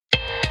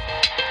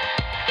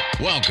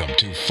Welcome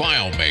to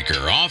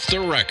FileMaker Off the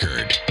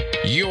Record.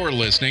 You're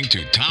listening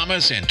to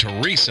Thomas and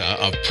Teresa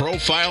of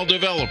Profile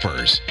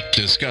Developers,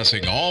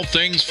 discussing all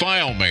things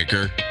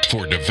FileMaker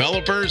for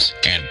developers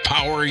and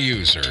power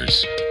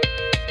users.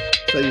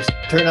 So you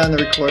turn on the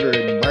recorder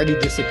and Marty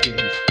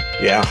disappears.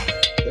 Yeah.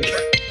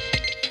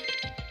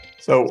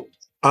 So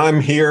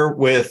I'm here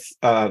with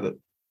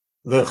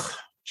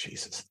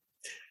Jesus.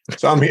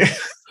 So I'm here.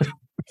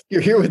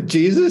 You're here with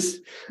Jesus?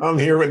 I'm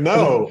here with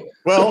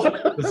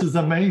Well, this is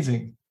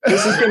amazing.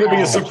 This is going to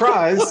be a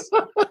surprise.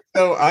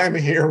 So I'm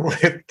here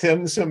with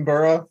Tim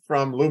Cymbura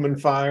from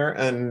Lumenfire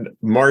and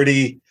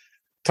Marty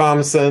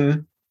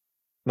Thompson.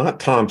 Not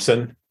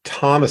Thompson,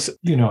 Thomas.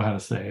 You know how to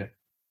say it.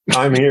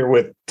 I'm here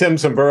with Tim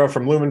Cymbura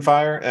from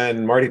Lumenfire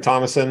and Marty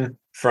Thomason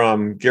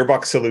from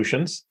Gearbox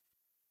Solutions.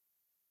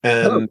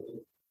 And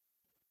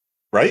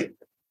right?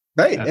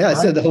 Right. That's yeah, right.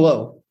 I said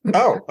hello.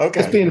 Oh, okay.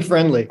 Just being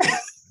friendly.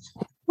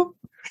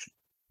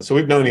 So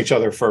we've known each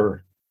other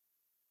for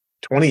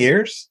 20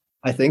 years?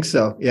 I think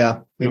so.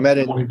 Yeah. We met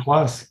in 20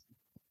 plus.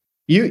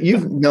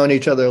 You've known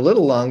each other a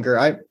little longer.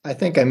 I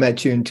think I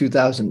met you in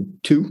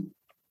 2002.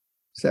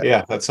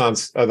 Yeah, that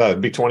sounds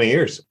that'd be 20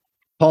 years.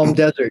 Palm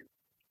Desert.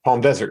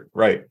 Palm Desert,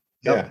 right.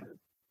 Yep. Yeah.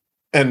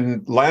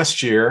 And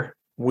last year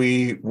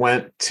we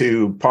went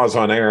to Pause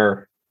on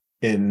Air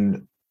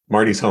in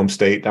Marty's home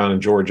state down in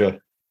Georgia.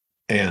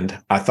 And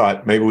I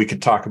thought maybe we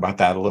could talk about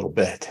that a little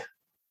bit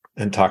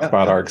and talk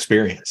about our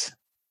experience.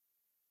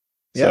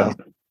 Yeah.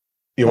 So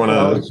you want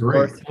to?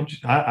 Great.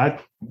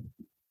 That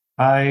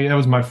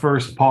was my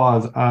first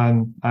pause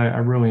on. I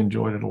really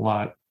enjoyed it a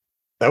lot.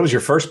 That was your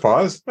first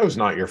pause? That was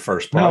not your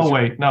first pause. No,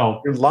 wait,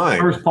 no. You're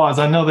lying. First pause.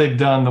 I know they've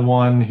done the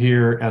one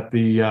here at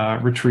the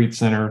retreat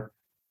center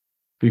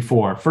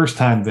before. First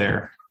time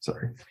there.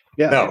 Sorry.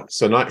 Yeah. No,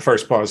 so not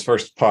first pause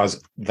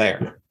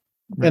there.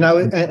 And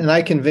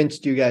I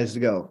convinced you guys to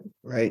go,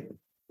 right?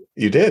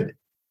 You did.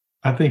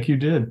 I think you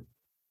did.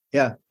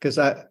 Yeah, because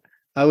I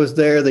was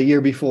there the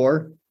year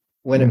before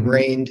when it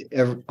rained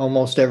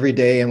almost every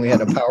day and we had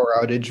a power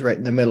outage right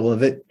in the middle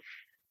of it.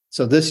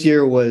 So this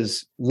year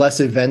was less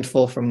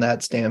eventful from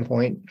that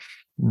standpoint.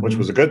 Which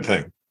was a good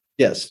thing.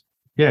 Yes.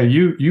 Yeah,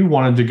 you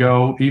wanted to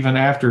go even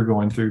after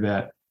going through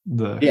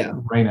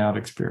the rain out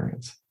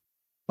experience.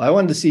 Well, I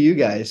wanted to see you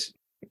guys.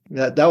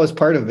 That was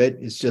part of it.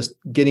 It's just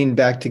getting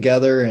back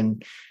together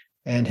and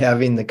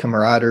having the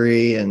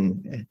camaraderie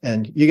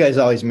and you guys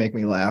always make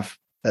me laugh.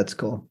 That's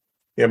cool.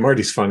 Yeah,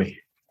 Marty's funny.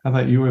 I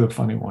thought you were the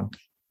funny one.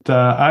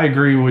 I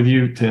agree with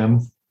you,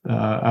 Tim.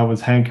 I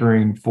was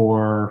hankering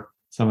for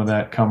some of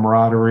that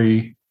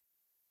camaraderie,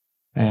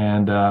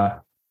 and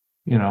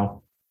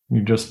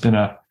you've just been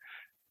a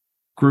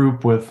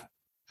group with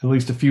at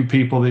least a few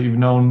people that you've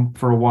known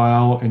for a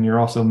while, and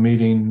you're also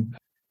meeting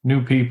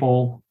new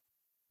people,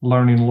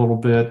 learning a little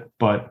bit.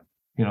 But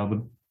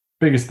the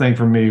biggest thing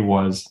for me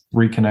was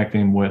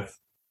reconnecting with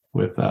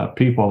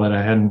people that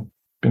I hadn't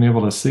been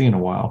able to see in a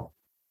while.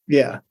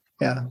 Yeah,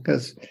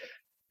 because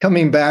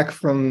coming back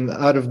from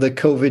out of the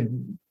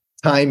COVID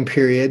time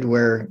period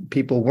where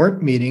people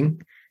weren't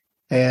meeting,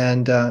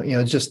 and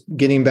just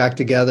getting back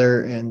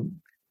together and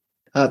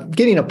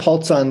getting a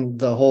pulse on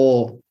the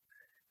whole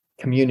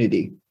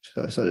community,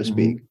 so to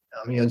speak.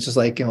 It's just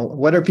like,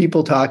 what are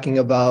people talking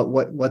about?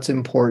 What's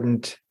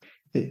important?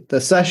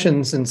 The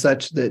sessions and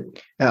such that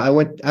I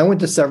went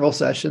to several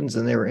sessions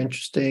and they were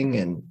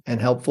interesting and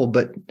helpful.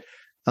 But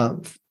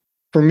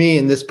for me,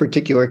 in this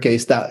particular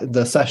case, that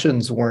the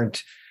sessions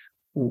weren't,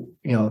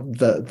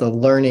 the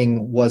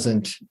learning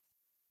wasn't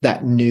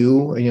that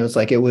new. It's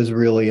like it was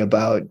really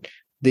about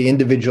the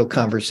individual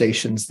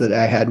conversations that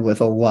I had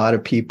with a lot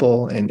of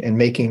people and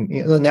making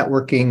the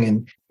networking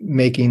and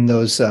making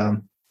those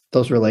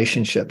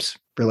relationships.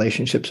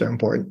 Relationships are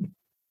important.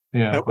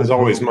 Yeah, that was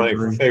always my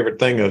favorite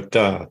thing at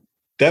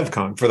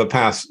DevCon for the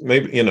past,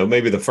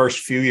 maybe the first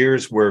few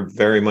years were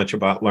very much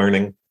about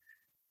learning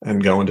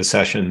and going to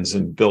sessions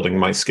and building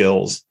my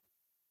skills.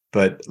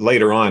 But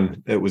later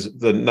on, it was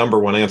the number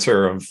one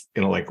answer of,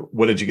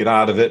 what did you get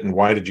out of it and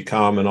why did you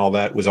come and all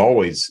that was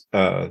always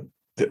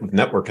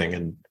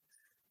networking.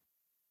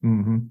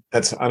 And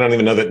I don't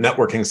even know that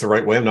networking is the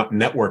right way. I'm not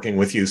networking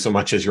with you so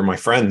much as you're my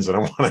friends and I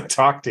want to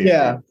talk to you.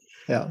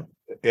 Yeah.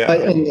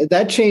 And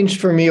that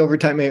changed for me over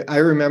time. I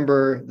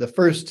remember the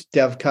first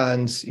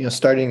DevCons,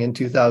 starting in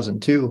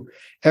 2002,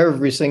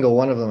 every single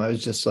one of them, I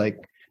was just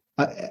like,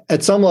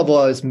 at some level,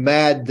 I was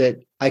mad that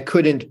I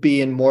couldn't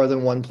be in more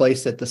than one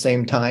place at the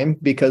same time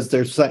because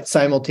there's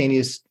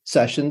simultaneous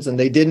sessions and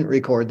they didn't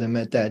record them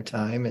at that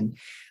time. And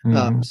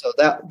so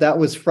that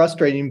was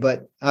frustrating,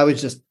 but I was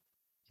just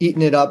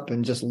eating it up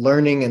and just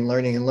learning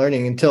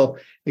until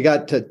we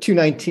got to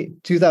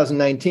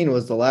 2019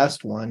 was the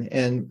last one.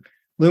 And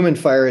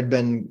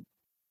Lumenfire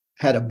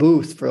had a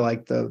booth for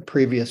like the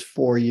previous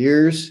 4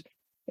 years.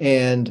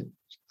 And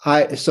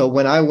so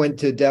when I went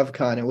to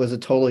DevCon, it was a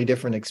totally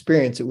different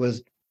experience.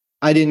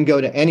 I didn't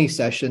go to any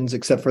sessions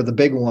except for the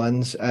big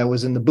ones. I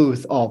was in the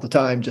booth all the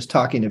time, just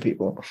talking to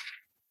people.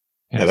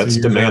 Yeah, that's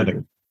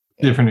demanding.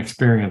 Different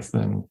experience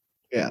than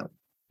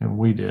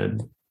we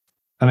did.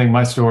 I think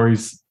my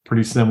story's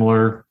pretty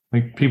similar.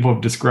 I think people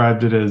have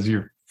described it as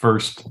your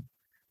first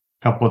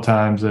couple of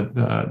times at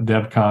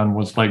DevCon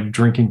was like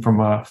drinking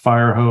from a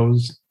fire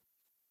hose,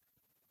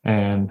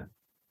 and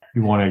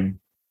you want to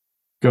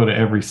go to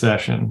every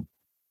session.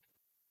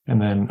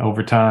 And then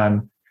over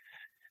time,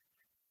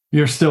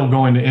 you're still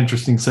going to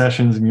interesting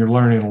sessions and you're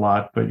learning a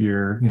lot, but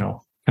you're,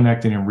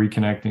 connecting and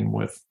reconnecting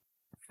with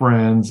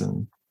friends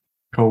and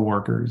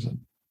coworkers. And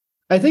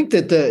I think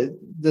that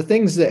the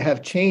things that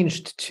have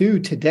changed too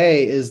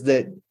today is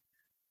that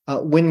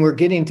when we're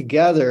getting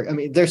together, I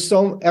mean,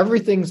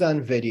 everything's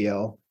on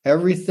video,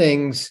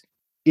 everything's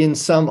in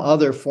some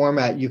other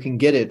format. You can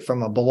get it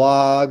from a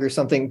blog or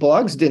something.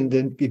 Blogs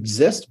didn't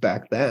exist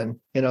back then.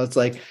 It's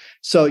like,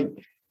 so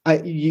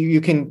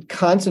you can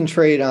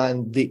concentrate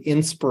on the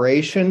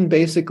inspiration,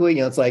 basically.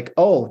 It's like,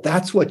 oh,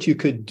 that's what you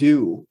could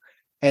do.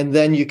 And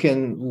then you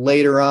can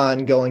later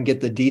on go and get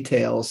the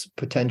details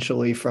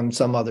potentially from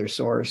some other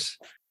source.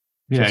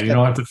 Yeah, you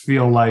don't have to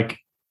feel like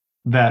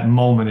that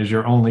moment is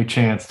your only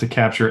chance to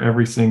capture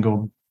every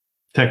single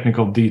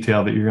technical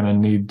detail that you're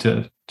going to need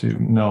to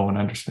know and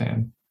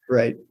understand.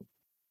 Right.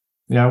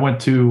 Yeah, I went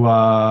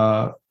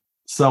to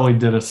Sully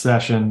did a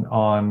session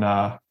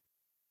on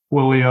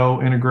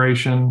Twilio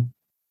integration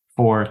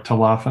for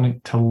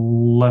telephony.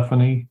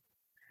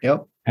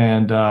 Yep.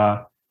 And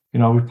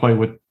we played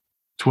with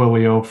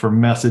Twilio for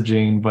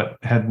messaging, but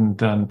hadn't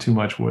done too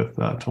much with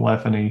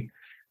telephony.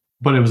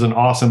 But it was an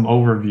awesome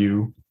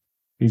overview.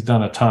 He's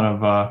done a ton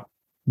of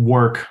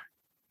work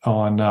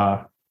on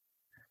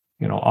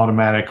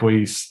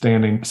automatically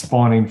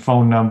spawning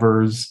phone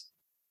numbers,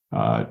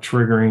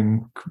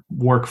 triggering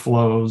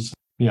workflows.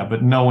 Yeah,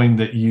 but knowing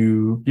that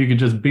you could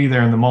just be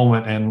there in the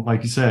moment and,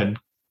 like you said,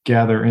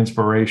 gather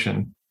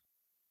inspiration,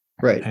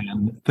 right,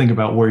 and think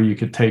about where you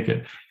could take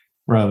it,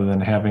 rather than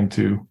having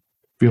to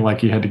feel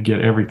like you had to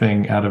get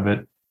everything out of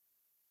it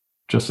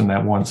just in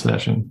that one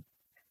session.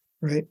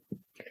 Right.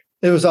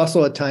 There was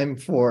also a time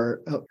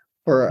for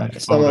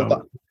some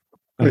of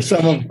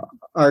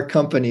our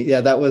company. Yeah,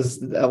 that was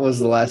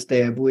the last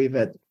day, I believe,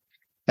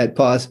 at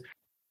Pause,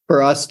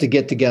 for us to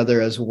get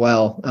together as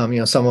well.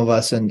 Some of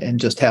us and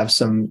just have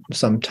some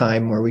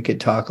time where we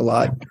could talk a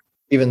lot,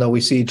 even though we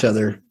see each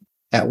other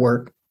at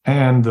work.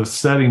 And the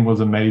setting was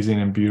amazing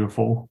and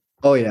beautiful.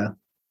 Oh yeah.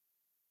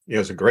 Yeah, it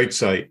was a great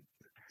site.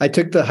 I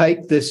took the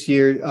hike this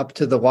year up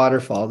to the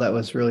waterfall. That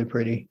was really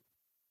pretty.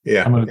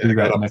 Yeah. I'm going to do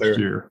that next there.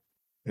 year.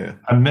 Yeah.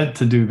 I meant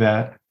to do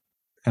that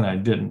and I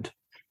didn't.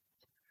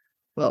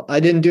 Well, I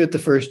didn't do it the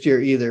first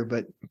year either,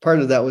 but part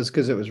of that was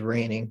because it was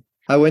raining.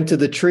 I went to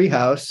the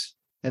treehouse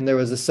and there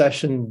was a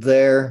session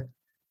there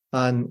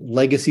on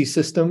legacy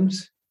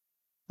systems.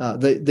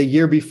 The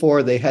year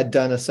before, they had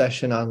done a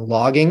session on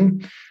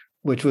logging,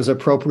 which was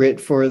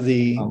appropriate for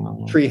the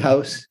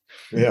treehouse.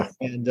 Yeah.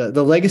 And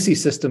the legacy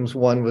systems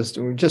one was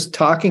just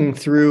talking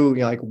through,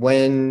 like,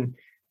 when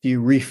do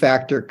you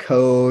refactor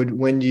code?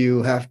 When do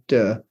you have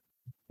to,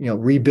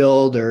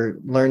 rebuild or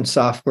learn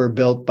software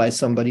built by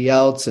somebody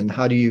else? And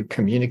how do you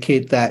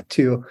communicate that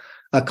to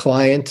a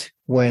client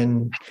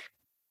when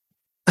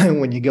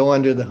you go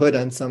under the hood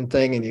on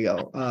something and you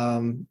go,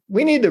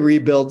 we need to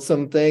rebuild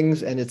some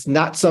things, and it's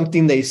not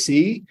something they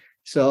see.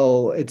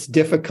 So it's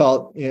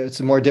difficult.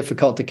 It's more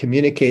difficult to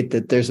communicate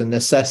that there's a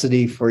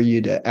necessity for you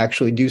to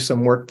actually do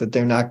some work that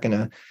they're not going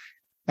to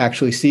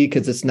actually see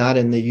because it's not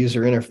in the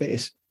user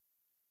interface.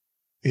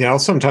 Yeah, I'll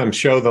sometimes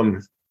show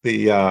them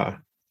the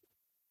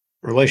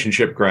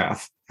relationship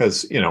graph,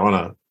 because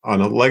on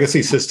a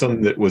legacy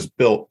system that was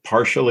built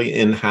partially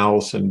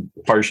in-house and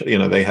partially,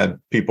 they had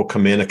people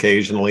come in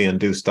occasionally and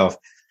do stuff.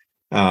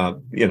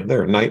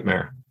 They're a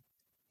nightmare.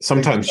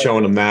 Sometimes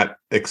showing them that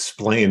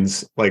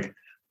explains, like,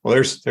 well,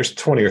 there's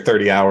 20 or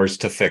 30 hours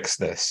to fix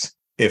this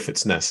if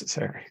it's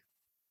necessary.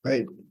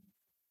 Right.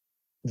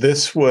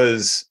 This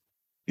was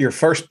your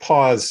first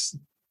pause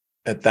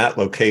at that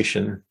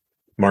location,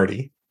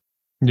 Marty.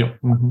 Yep.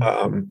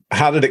 Mm-hmm.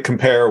 How did it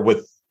compare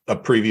with a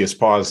previous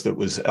pause that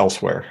was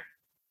elsewhere?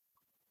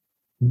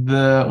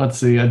 Let's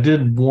see. I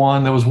did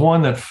one. There was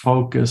one that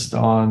focused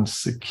on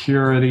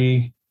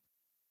security,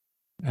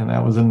 and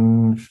that was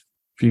a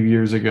few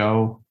years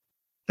ago.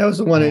 That was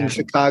the one in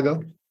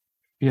Chicago.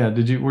 Yeah.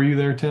 Were you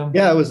there, Tim?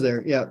 Yeah, I was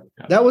there. Yeah.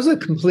 That was a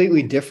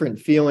completely different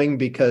feeling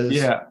because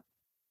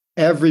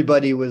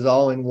everybody was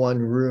all in one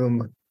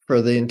room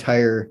for the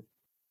entire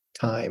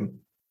time.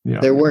 Yeah.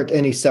 There weren't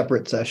any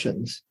separate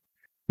sessions.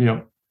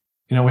 Yep.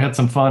 We had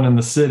some fun in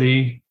the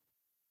city,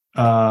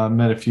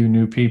 met a few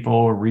new people,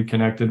 or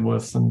reconnected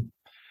with some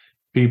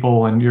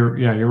people. And you're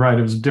right.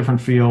 It was a different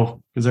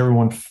feel because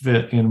everyone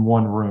fit in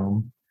one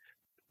room.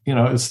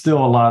 It's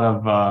still a lot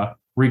of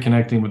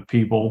reconnecting with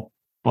people,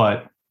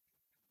 but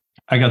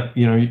I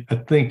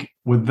think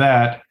with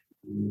that,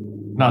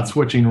 not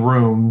switching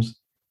rooms,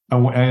 I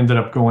ended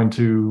up going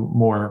to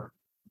more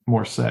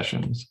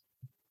sessions.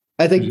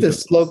 I think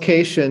this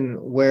location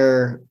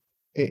where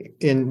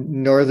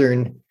in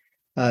northern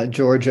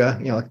Georgia,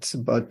 it's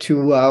about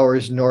 2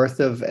 hours north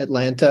of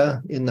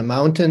Atlanta in the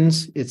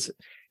mountains. It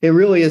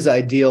really is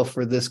ideal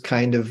for this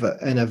kind of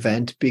an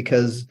event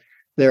because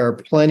there are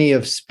plenty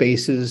of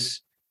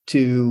spaces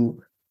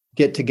to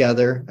get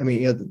together. I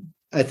mean,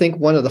 I think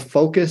one of the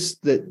focus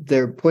that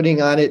they're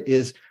putting on it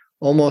is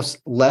almost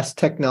less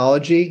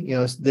technology.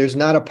 There's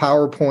not a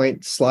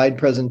PowerPoint slide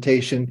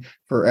presentation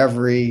for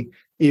every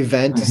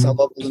event. Mm-hmm. Some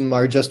of them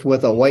are just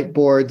with a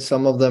whiteboard.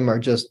 Some of them are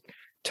just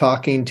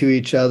talking to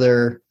each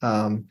other.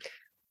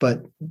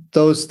 But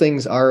those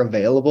things are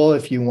available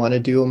if you want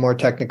to do a more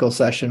technical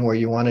session where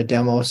you want to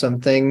demo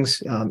some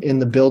things in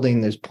the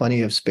building. There's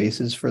plenty of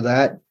spaces for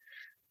that.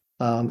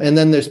 And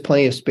then there's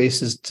plenty of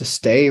spaces to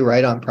stay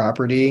right on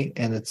property.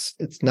 And it's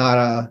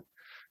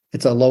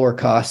a lower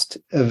cost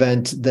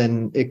event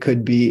than it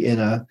could be in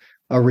a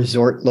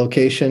resort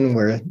location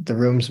where the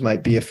rooms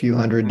might be a few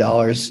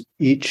 $100s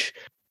each.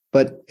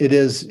 But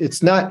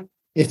it's not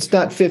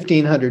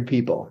 1,500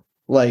 people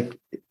like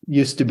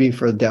used to be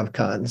for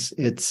DevCons.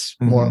 It's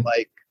more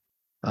like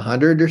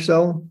 100 or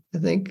so, I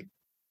think.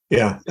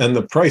 Yeah, and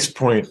the price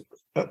point,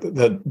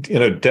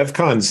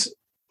 DevCons,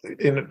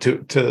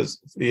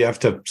 you have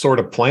to sort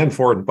of plan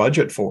for and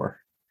budget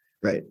for.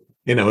 Right.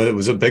 It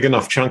was a big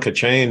enough chunk of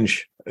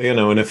change.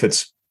 And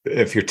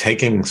if you're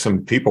taking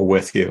some people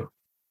with you,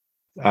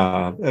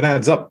 it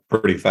adds up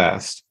pretty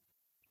fast.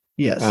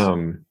 Yes.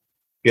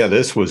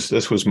 This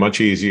was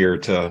much easier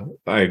to.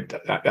 I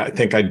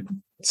think I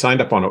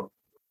signed up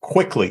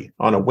quickly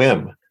on a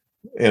whim.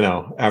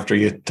 After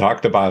you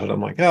talked about it,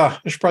 I'm like, I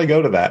should probably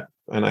go to that.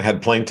 And I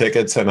had plane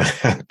tickets, and I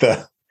had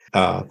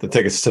the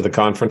tickets to the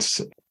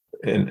conference,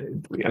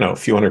 and a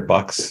few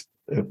 $100.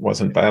 It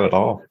wasn't bad at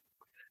all.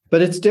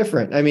 But it's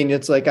different. I mean,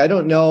 it's like, I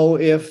don't know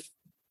if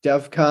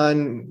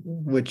DevCon,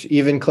 which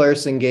even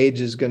Claris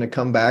Engage is going to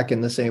come back in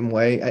the same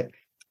way.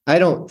 I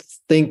don't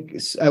think,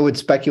 I would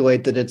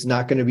speculate that it's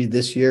not going to be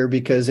this year,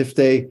 because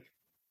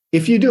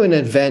if you do an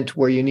event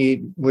where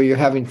you're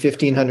having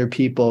 1,500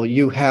 people,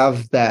 you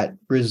have that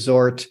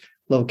resort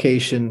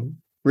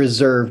location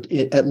reserved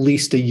at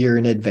least a year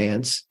in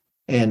advance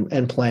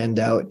and planned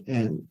out.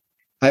 And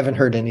I haven't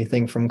heard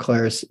anything from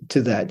Claris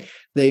to that.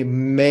 They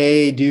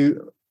may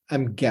do,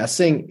 I'm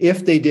guessing,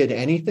 if they did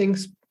anything,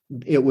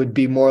 it would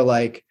be more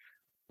like,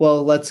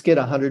 well, let's get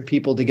 100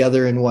 people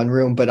together in one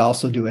room, but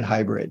also do it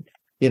hybrid.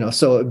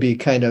 So it would be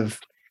kind of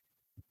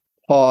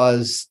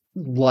pause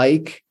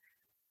like,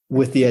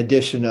 with the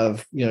addition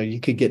of, you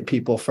could get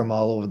people from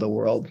all over the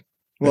world.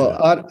 Well,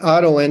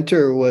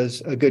 AutoEnter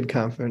was a good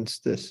conference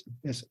this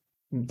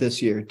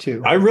year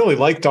too. I really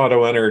liked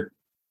AutoEnter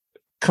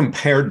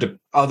compared to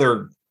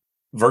other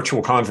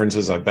virtual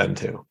conferences I've been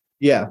to.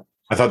 Yeah.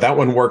 I thought that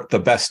one worked the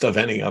best of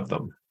any of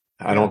them.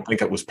 I don't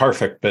think it was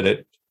perfect, but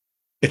it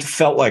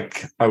felt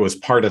like I was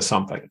part of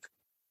something.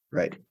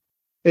 Right.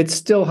 It's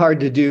still hard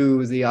to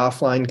do the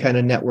offline kind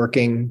of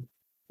networking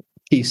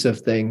piece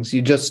of things.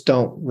 You just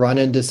don't run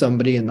into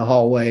somebody in the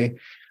hallway,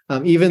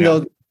 even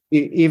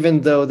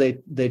though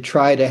they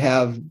try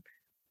to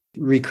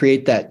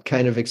recreate that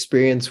kind of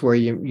experience where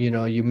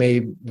you may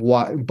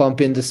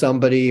bump into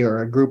somebody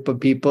or a group of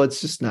people.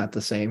 It's just not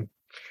the same.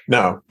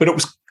 No, but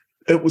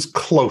it was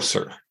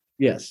closer.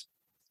 Yes,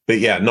 but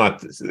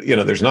not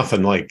there's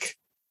nothing like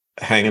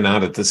hanging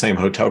out at the same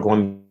hotel,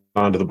 going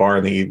on to the bar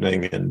in the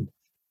evening, and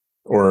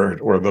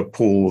or the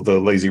pool, the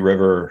lazy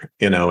river,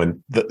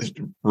 and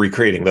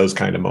recreating those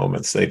kind of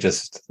moments. They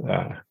just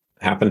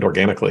happened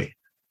organically.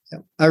 Yeah.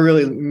 I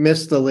really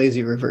miss the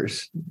lazy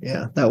rivers.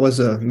 Yeah, that was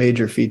a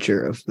major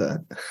feature of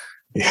the.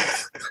 Yeah,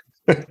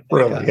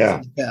 really.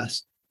 Yeah.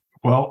 Yes.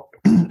 Well,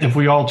 if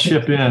we all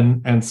chip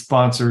in and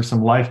sponsor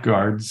some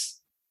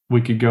lifeguards,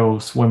 we could go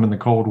swim in the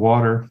cold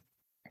water.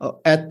 Oh,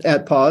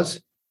 at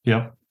pause.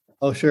 Yep.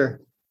 Oh,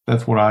 sure.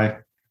 That's what I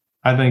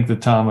think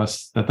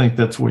I think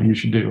that's what you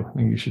should do. I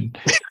think you should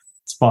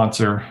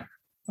sponsor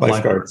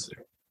lifeguards.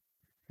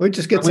 We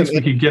just get At least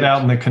we could get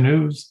out in the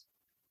canoes.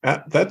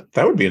 That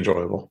would be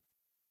enjoyable.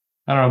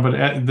 I don't know,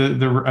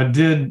 but I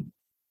did,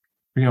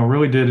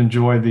 really did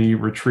enjoy the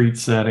retreat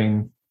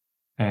setting,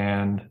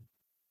 and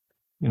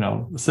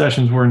the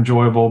sessions were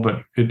enjoyable,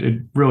 but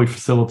it really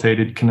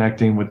facilitated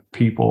connecting with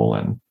people,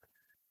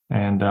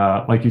 and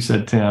like you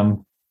said,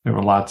 Tim, there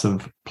were lots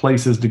of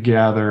places to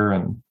gather,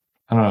 and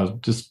I don't know,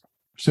 just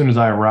as soon as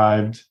I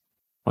arrived,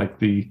 like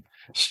the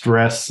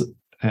stress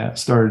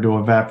started to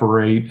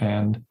evaporate.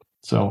 And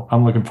so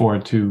I'm looking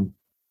forward to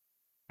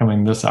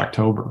coming this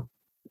October,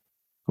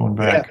 going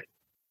back. Yeah.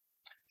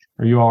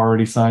 Are you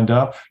already signed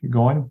up? You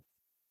going?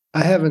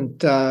 I haven't.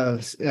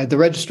 The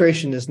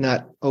registration is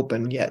not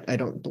open yet, I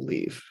don't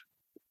believe.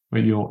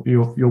 But you'll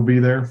be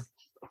there?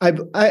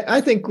 I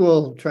think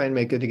we'll try and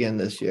make it again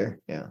this year.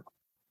 Yeah.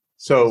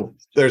 So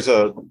there's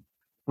a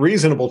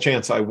reasonable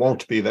chance I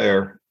won't be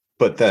there,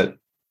 but that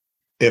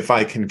if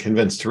I can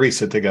convince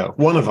Teresa to go,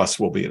 one of us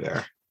will be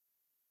there.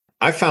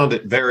 I found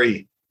it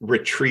very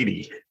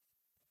retreaty,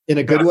 in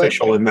a good way,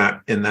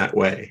 in that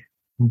way,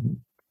 mm-hmm.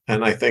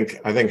 And I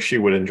think she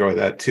would enjoy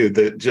that too.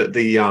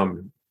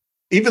 The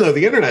even though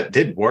the internet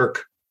did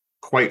work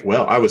quite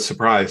well, I was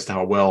surprised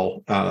how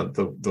well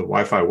the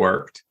Wi-Fi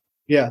worked.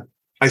 Yeah,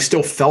 I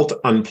still felt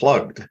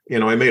unplugged.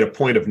 I made a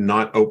point of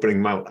not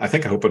opening I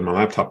think I opened my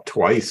laptop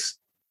twice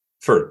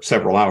for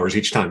several hours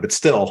each time, but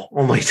still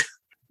only,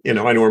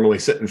 I normally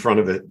sit in front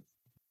of it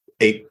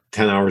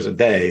 8-10 hours a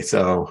day.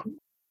 So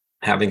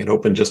having it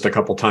open just a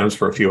couple times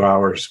for a few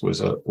hours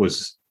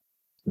was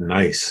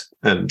nice.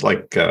 And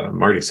like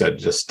Marty said,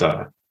 just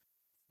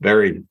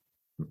very,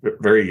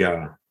 very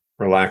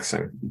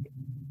relaxing.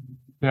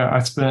 Yeah, I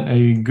spent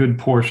a good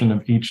portion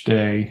of each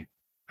day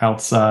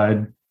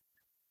outside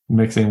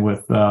mixing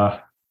with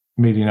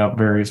meeting up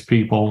various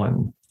people,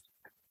 and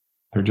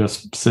they're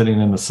just sitting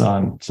in the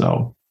sun.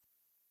 So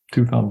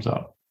 2 thumbs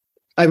up.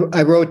 I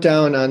wrote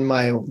down on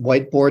my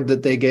whiteboard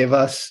that they gave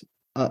us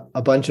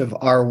a bunch of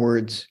R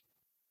words: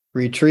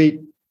 retreat,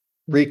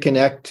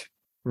 reconnect,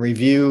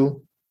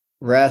 review,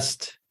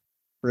 rest,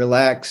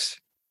 relax,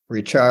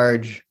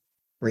 recharge,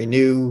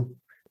 renew,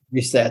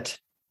 reset.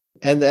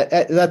 And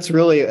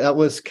that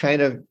was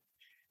kind of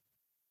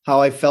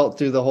how I felt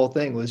through the whole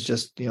thing. Was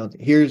just,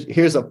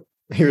 here's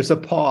a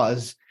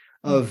pause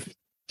of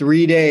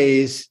 3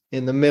 days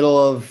in the middle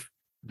of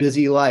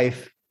busy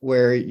life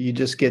where you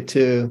just get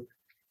to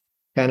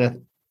kind of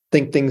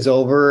think things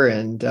over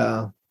and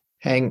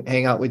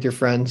hang out with your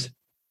friends.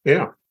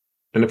 Yeah.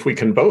 And if we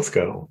can both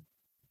go,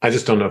 I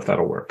just don't know if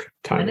that'll work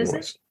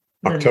time-wise.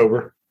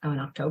 October. In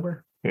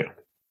October. Yeah.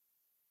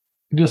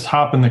 You just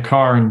hop in the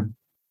car and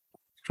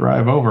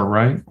drive over,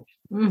 right?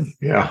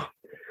 Yeah.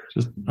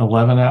 Just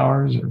 11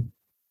 hours. Or...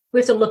 We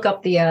have to look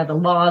up the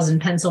laws in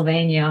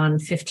Pennsylvania on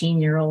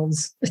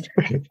 15-year-olds.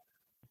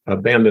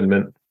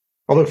 Abandonment.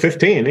 Although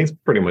 15, he's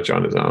pretty much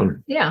on his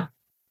own. Yeah.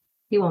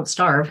 He won't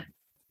starve.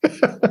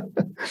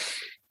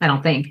 I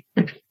don't think.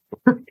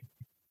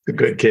 A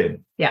good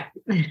kid. Yeah.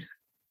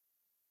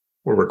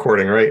 We're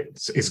recording, right?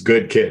 He's a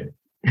good kid.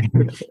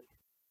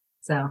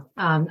 So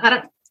I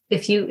don't.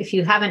 If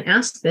you haven't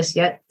asked this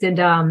yet, did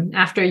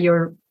after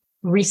your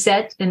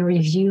reset and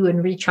review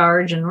and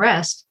recharge and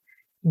rest,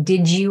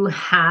 did you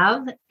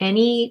have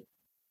any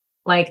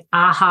like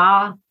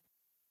aha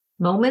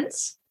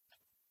moments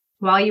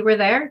while you were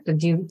there?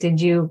 Did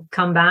you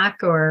come back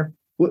or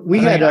we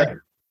had go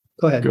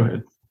ahead. Go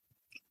ahead.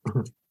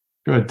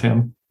 Go ahead,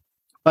 Tim.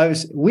 I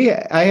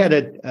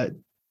had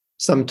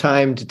some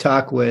time to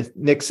talk with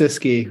Nick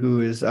Siski,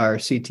 who is our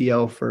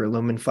CTO for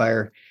Lumen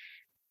Fire.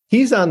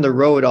 He's on the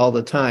road all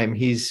the time.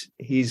 He's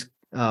in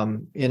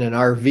an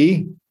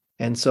RV,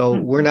 and so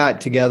we're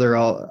not together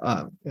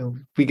all.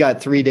 We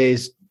got 3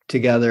 days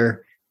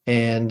together,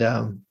 and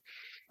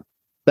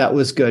that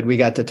was good. We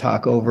got to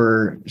talk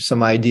over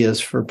some ideas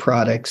for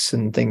products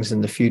and things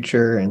in the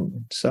future,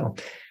 and so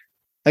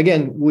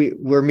again,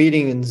 we're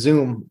meeting in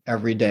Zoom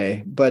every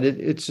day, but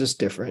it's just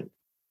different.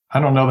 I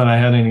don't know that I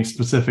had any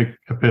specific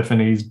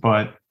epiphanies,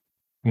 but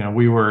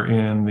we were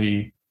in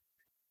the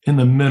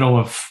middle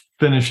of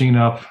finishing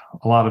up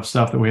a lot of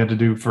stuff that we had to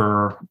do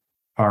for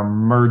our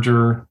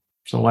merger.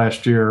 So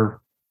last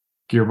year,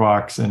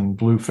 Gearbox and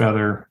Blue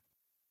Feather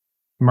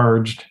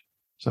merged.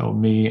 So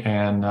me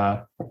and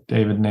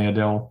David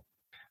Naadil.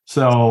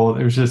 So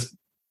there's just,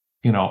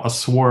 a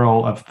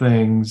swirl of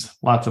things,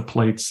 lots of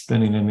plates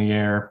spinning in the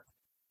air.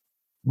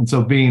 And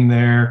so being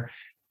there,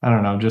 I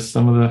don't know, just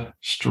some of the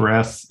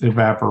stress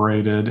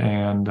evaporated,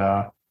 and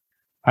I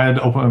had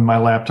to open my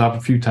laptop a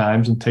few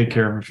times and take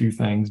care of a few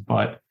things,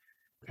 but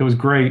it was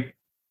great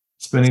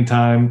spending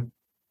time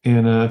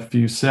in a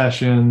few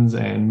sessions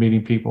and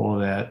meeting people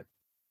that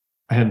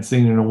I hadn't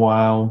seen in a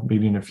while,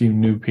 meeting a few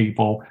new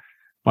people,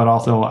 but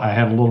also I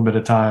had a little bit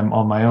of time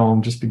on my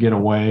own just to get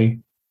away,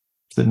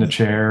 sit in a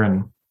chair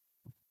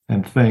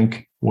and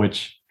think,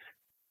 which,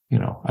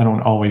 I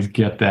don't always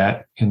get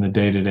that in the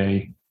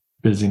day-to-day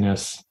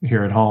busyness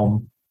here at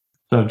home.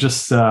 So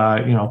just,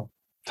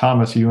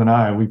 Thomas, you and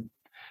I, we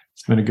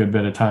spent a good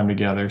bit of time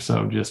together.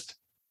 So just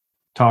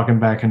talking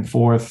back and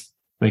forth,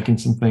 thinking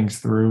some things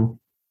through.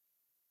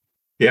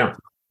 Yeah.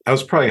 That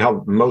was probably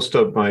how most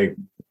of my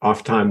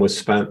off time was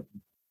spent,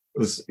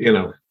 was,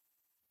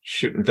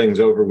 shooting things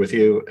over with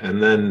you.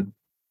 And then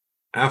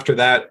after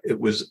that, it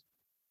was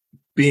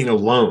being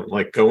alone,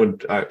 like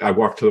I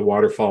walked to the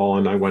waterfall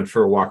and I went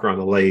for a walk around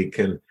the lake,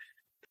 and,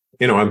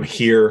 I'm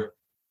here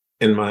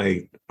in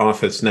my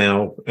office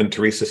now, and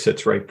Teresa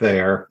sits right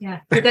there. Yeah,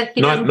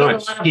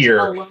 not here.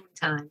 Alone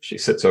time. She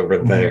sits over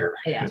there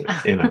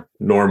in a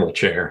normal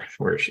chair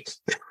where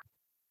she's.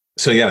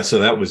 So yeah, so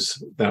that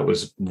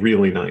was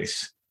really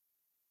nice,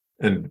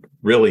 and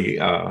really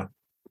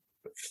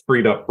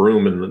freed up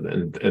room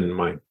in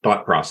my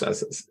thought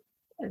processes.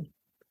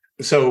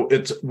 So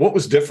it's what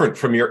was different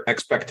from your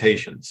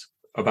expectations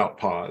about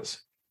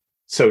pause.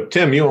 So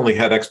Tim, you only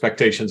had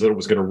expectations that it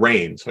was going to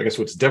rain. So I guess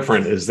what's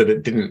different is that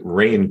it didn't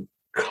rain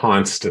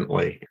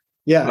constantly.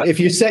 Yeah,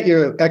 if you set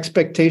your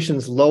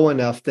expectations low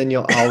enough, then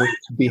you'll always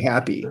be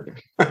happy.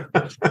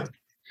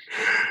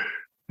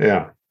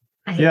 Yeah.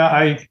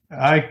 Yeah,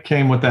 I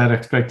came with that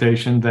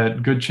expectation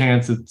that good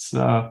chance it's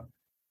going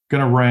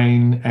to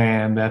rain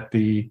and that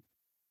the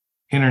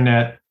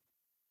internet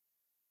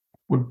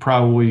would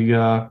probably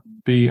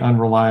be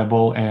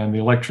unreliable, and the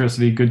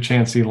electricity, good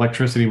chance the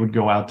electricity would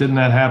go out. Didn't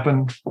that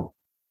happen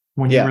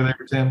when you were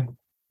there, Tim?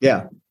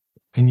 Yeah.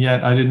 And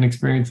yet I didn't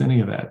experience any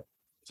of that.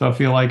 So I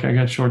feel like I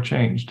got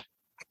shortchanged.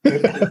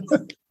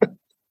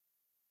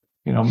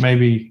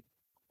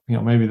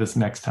 Maybe this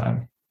next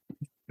time.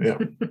 Yeah.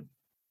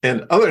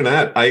 And other than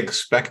that, I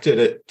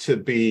expected to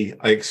be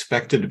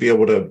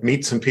able to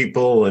meet some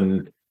people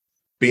and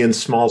be in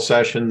small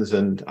sessions.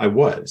 And I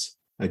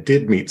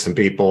did meet some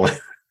people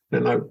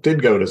and I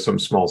did go to some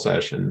small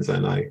sessions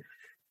and I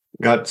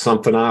got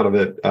something out of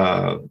it.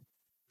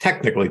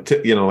 Technically,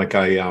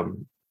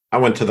 I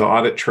went to the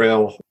audit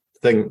trail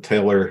thing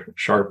Taylor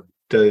Sharp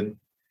did,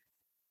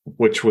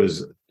 which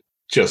was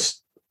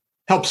just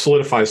helped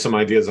solidify some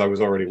ideas I was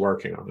already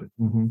working on.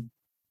 Mm-hmm.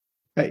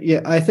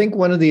 Yeah, I think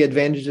one of the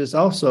advantages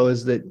also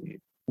is that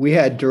we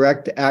had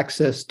direct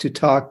access to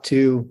talk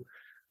to,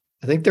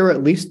 I think there were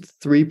at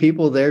least 3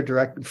 people there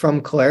direct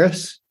from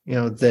Claris,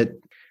 that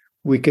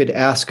we could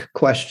ask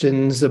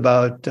questions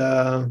about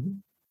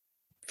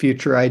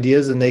future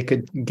ideas and they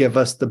could give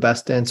us the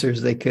best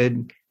answers they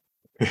could.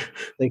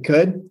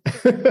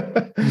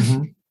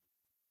 Mm-hmm.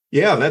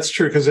 Yeah, that's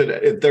true, because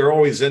there are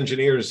always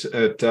engineers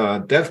at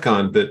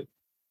DevCon, but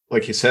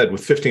like you said,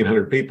 with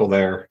 1,500 people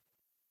there,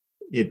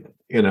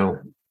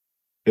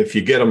 if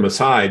you get them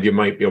aside, you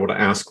might be able to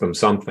ask them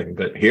something.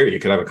 But here, you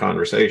could have a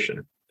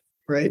conversation.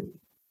 Right.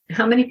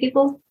 How many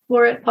people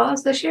were at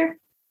Pause this year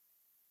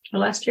or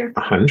last year?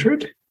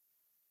 100?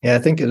 Yeah, I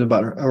think it's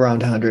about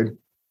around 100.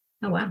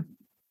 Oh, wow.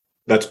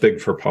 That's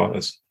big for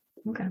Pause.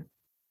 Okay.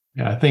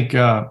 Yeah, I think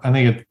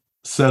it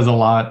says a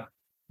lot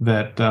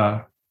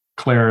that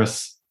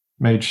Claris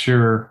made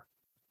sure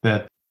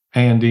that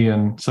Andy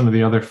and some of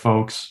the other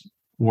folks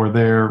were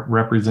there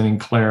representing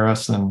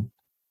Claris, and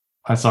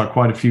I saw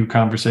quite a few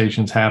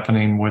conversations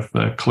happening with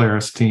the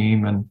Claris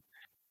team and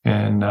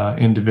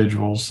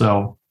individuals.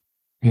 So,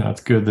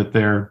 it's good that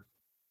they're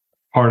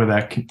part of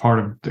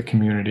the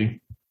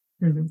community.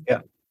 Mm-hmm. Yeah.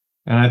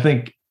 And I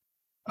think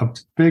a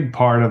big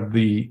part of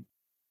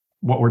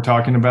what we're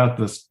talking about,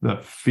 the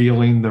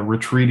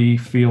retreaty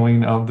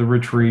feeling of the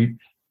retreat,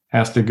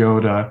 has to go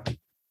to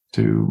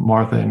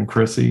Martha and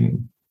Chrissy.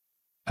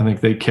 I think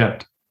they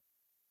kept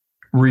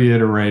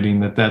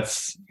reiterating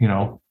that's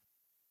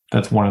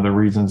one of the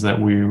reasons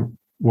that we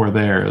were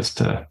there, is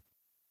to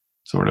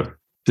sort of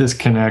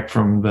disconnect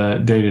from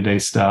the day-to-day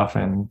stuff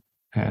and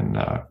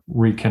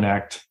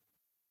reconnect.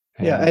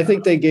 Yeah, I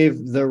think they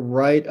gave the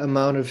right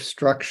amount of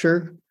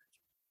structure,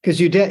 because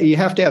you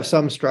have to have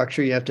some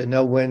structure. You have to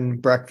know when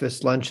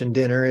breakfast, lunch, and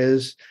dinner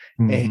is,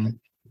 Mm-hmm. and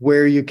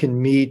where you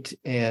can meet.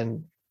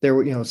 And there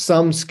were,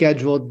 some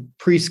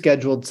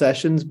pre-scheduled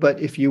sessions, but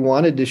if you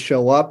wanted to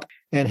show up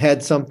and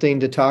had something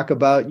to talk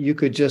about, you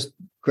could just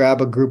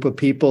grab a group of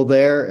people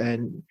there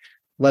and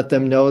let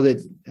them know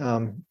that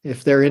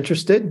if they're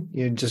interested,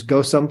 you just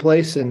go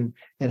someplace and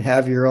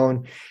have your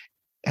own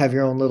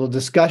little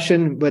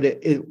discussion. But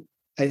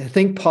I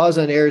think Pause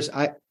on Airs,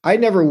 I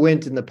never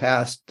went in the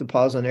past to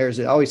Pause on Airs.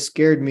 It always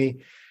scared me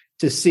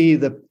to see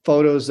the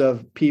photos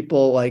of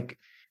people like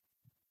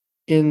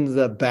in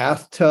the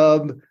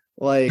bathtub,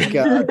 like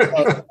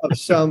of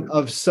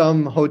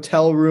some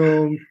hotel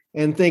room,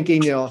 and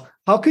thinking,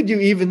 how could you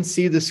even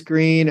see the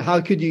screen?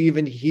 How could you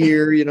even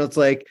hear? It's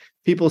like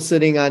people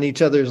sitting on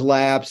each other's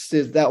laps.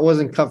 That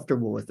wasn't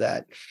comfortable with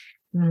that.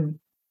 Mm.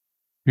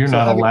 You're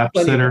not a lap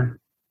sitter?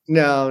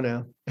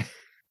 No.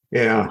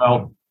 Yeah.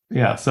 Well,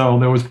 yeah. So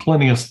there was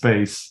plenty of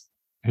space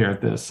here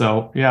at this.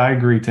 So yeah, I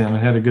agree, Tim. It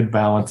had a good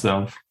balance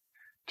of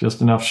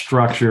just enough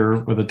structure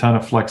with a ton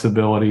of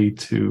flexibility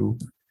to,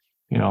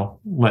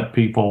 let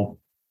people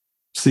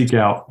seek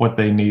out what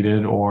they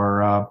needed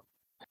or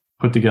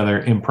put together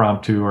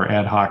impromptu or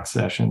ad hoc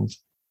sessions.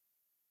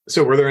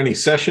 So were there any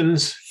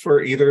sessions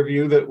for either of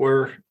you that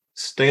were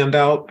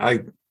standout? I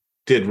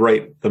did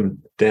write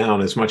them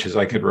down as much as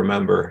I could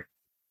remember.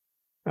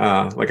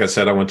 Like I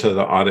said, I went to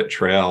the audit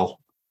trail.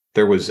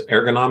 There was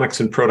ergonomics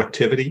and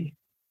productivity,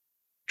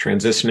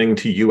 transitioning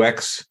to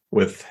UX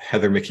with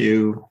Heather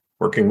McHugh,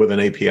 working with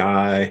an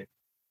API.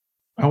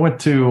 I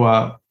went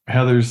to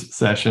Heather's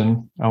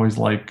session. I always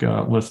like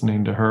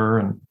listening to her,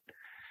 and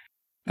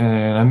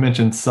I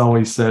mentioned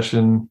Sully's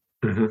session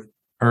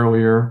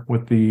earlier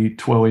with the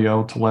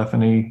Twilio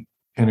telephony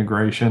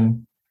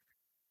integration.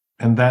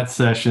 And that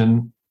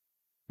session,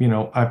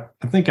 I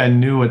think I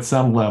knew at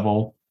some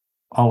level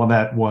all of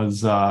that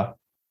was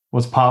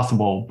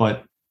possible,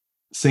 but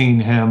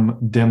seeing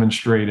him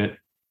demonstrate it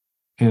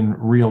in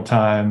real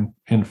time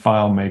in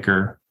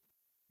FileMaker,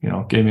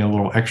 gave me a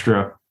little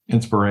extra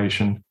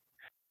inspiration.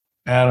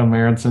 Adam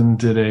Aronson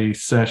did a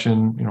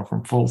session,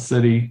 from Full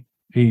City.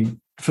 He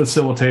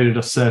facilitated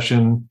a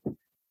session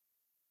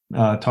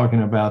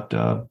talking about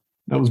that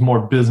was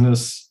more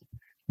business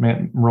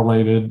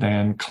related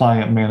and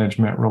client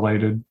management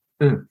related,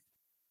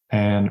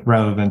 and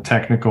rather than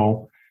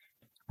technical.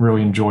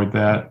 Really enjoyed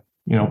that.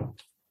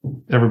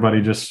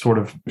 Everybody just sort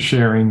of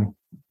sharing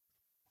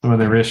some of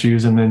their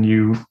issues, and then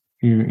you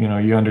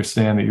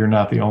understand that you're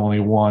not the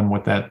only one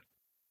with that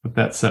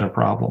set of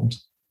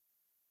problems.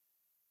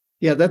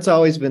 Yeah, that's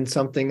always been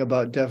something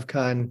about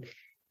DevCon,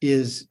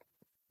 is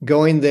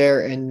going there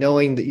and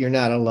knowing that you're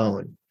not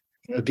alone,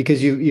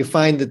 because you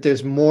find that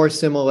there's more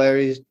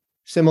similarities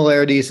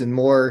similarities and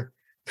more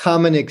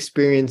common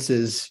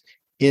experiences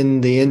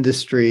in the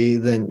industry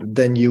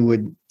than you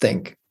would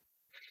think.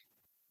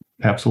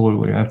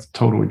 Absolutely. That's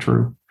totally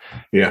true.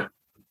 Yeah.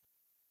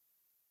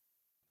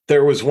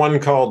 There was one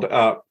called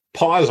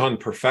Pause on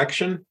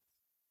Perfection,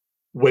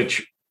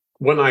 which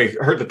when I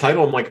heard the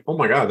title, I'm like, oh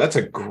my God, that's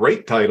a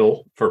great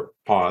title for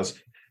Pause.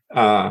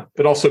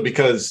 But also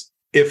because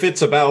if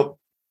it's about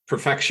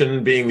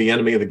perfection being the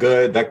enemy of the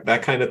good,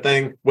 that kind of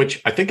thing, which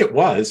I think it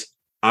was,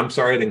 I'm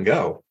sorry I didn't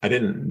go. I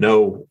didn't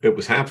know it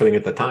was happening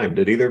at the time.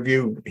 Did either of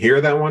you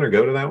hear that one or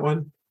go to that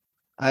one?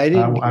 I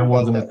didn't. I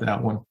wasn't at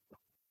that one.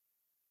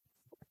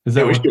 Is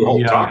that we should do a whole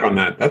the, talk on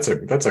that. That's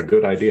a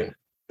good idea.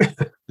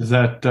 Is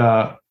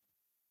that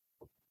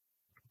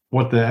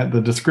what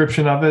the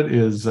description of it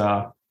is?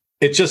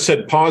 It just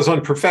said Pause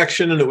on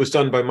Perfection, and it was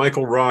done by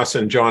Michael Ross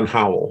and John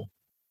Howell.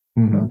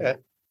 Mm-hmm. Okay.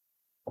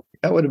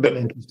 That would have been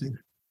interesting.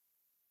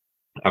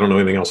 I don't know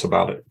anything else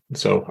about it,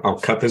 so I'll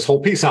cut this whole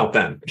piece out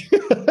then.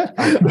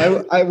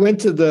 I went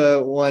to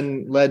the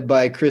one led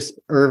by Chris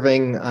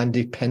Irving on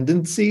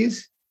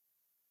dependencies,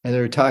 and they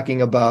were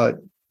talking about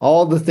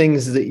all the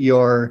things that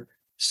your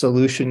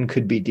solution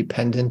could be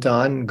dependent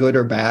on, good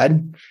or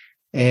bad,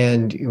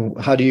 and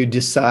how do you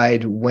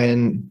decide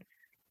when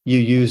you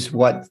use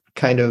what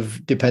kind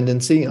of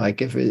dependency?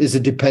 Like, is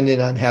it dependent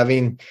on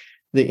having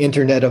the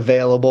internet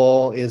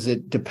available? Is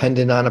it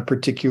dependent on a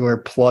particular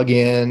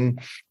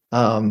plugin?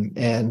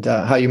 And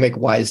how you make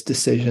wise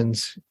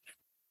decisions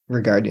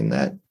regarding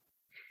that.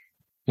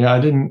 Yeah,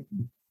 I didn't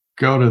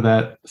go to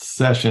that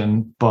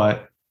session,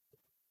 but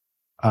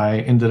I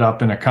ended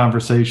up in a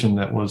conversation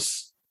that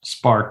was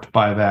sparked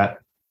by that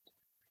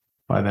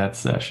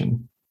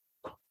session.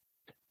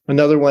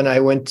 Another one I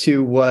went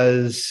to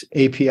was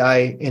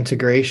API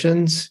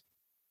integrations.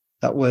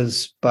 That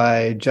was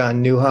by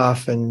John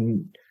Newhoff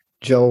and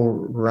Joe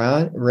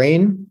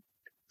Rain.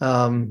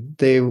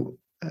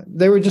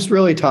 They were just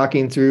really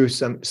talking through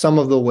some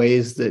of the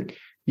ways that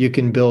you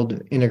can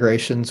build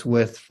integrations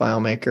with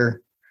FileMaker,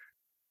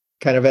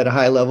 kind of at a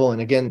high level.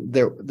 And again,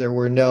 there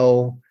were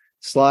no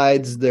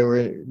slides, there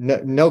were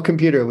no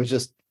computer. It was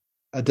just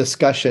a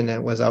discussion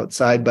that was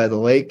outside by the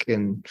lake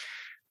and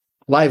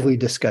lively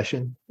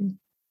discussion.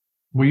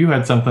 Well, you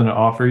had something to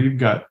offer. You've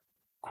got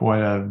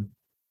quite a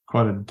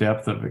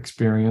depth of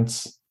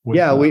experience.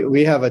 Yeah,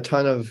 we have a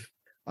ton of.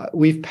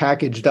 We've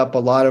packaged up a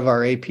lot of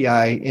our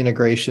API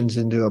integrations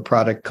into a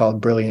product called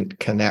Brilliant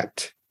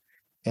Connect,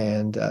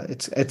 and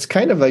it's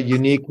kind of a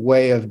unique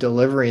way of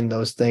delivering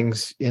those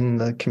things in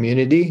the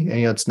community. And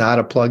it's not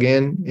a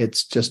plugin;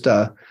 it's just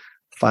a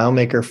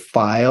FileMaker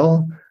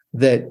file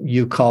that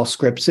you call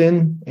scripts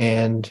in,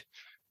 and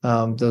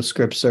those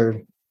scripts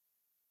are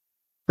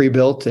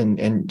pre-built,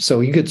 and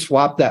so you could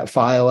swap that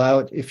file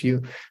out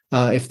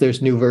if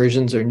there's new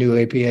versions or new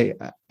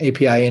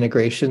API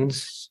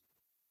integrations.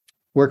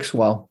 Works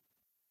well.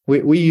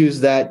 We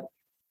use that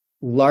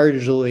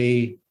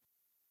largely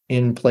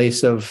in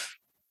place of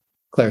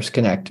Claris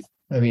Connect.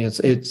 I mean,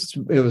 it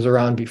was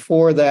around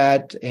before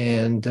that,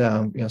 and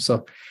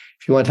so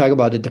if you want to talk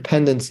about a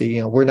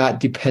dependency, we're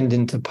not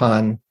dependent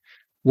upon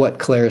what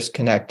Claris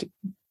Connect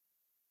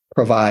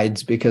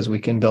provides because we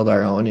can build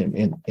our own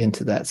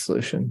into that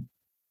solution.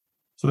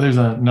 So there's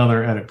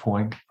another edit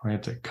point. I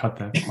have to cut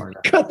that part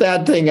out. Cut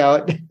that thing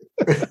out.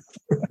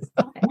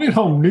 We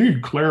don't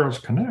need Claris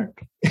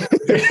Connect.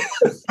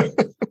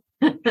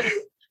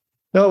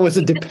 No, it was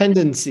a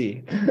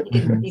dependency.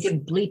 You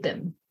can bleep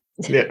him.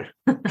 Yeah.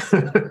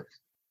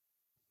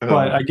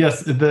 But I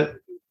guess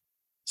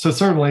so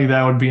certainly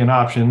that would be an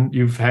option.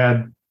 You've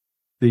had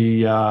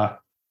the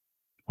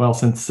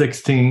since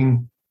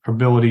 16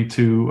 ability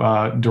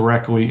to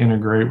directly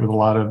integrate with a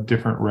lot of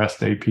different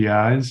REST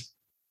APIs.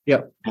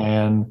 Yep.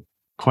 And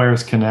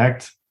Claris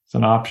Connect is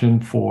an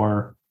option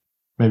for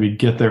maybe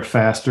get there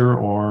faster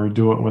or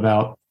do it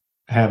without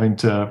having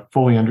to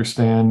fully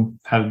understand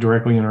how to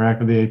directly interact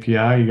with the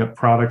API. You got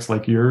products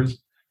like yours.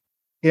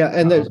 Yeah,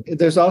 and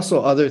there's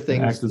also other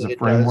things act as that a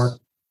framework.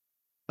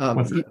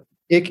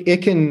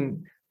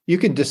 You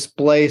can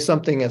display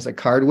something as a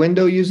card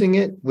window using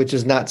it, which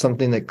is not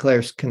something that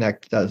Claris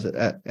Connect does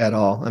at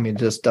all. I mean, it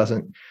just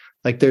doesn't.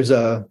 Like there's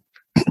a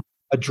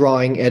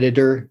drawing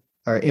editor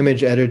or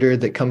image editor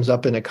that comes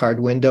up in a card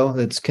window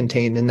that's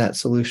contained in that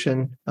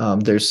solution.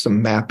 There's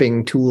some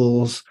mapping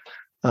tools.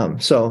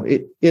 So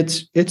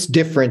it's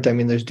different. I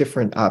mean, there's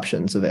different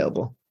options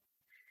available.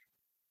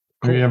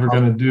 Are you ever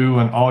going to do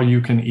an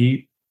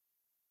all-you-can-eat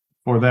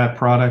for that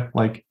product?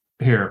 Like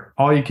here,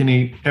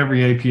 all-you-can-eat,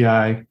 every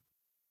API,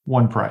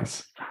 one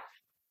price.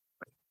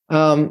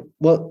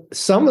 Well,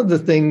 some of the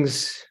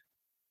things,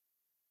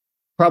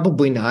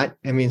 probably not.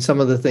 I mean, some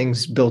of the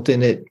things built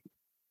in it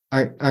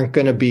aren't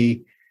going to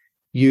be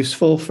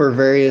useful for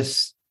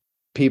various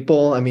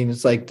people. I mean,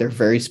 it's like they're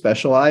very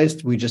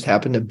specialized. We just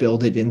happen to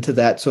build it into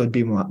that, so it'd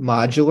be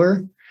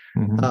modular.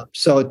 Mm-hmm.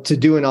 So to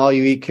do an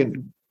all-you-eat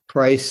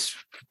price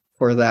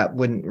for that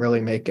wouldn't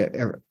really make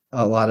a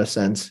lot of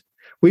sense.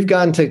 We've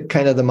gone to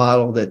kind of the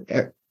model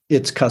that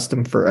it's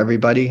custom for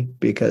everybody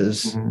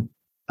because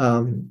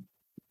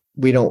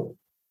we don't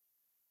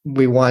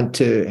we want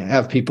to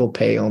have people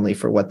pay only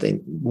for what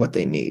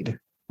they need.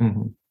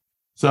 Mm-hmm.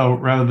 So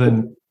rather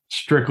than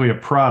strictly a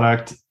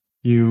product,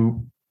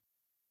 you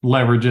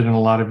leverage it in a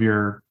lot of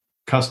your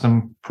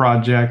custom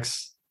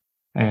projects,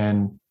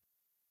 and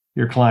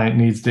your client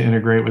needs to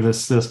integrate with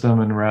this system,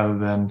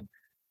 and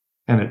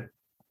it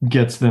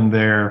gets them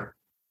there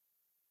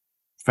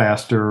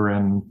faster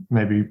and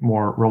maybe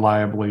more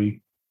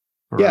reliably.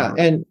 Yeah,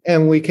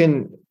 and we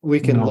can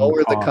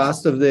lower the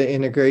cost of the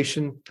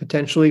integration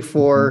potentially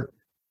for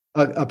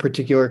a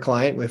particular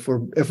client.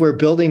 If we're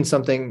building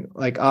something,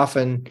 like,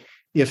 often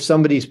if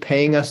somebody's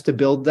paying us to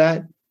build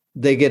that,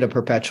 they get a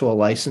perpetual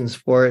license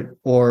for it,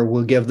 or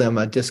we'll give them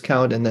a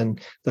discount. And then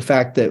the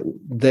fact that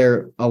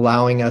they're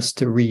allowing us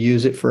to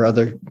reuse it for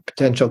other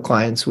potential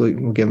clients,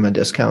 we'll give them a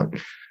discount.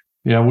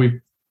 Yeah,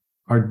 we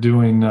are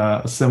doing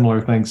a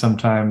similar thing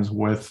sometimes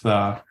with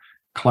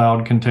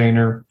Cloud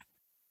Container.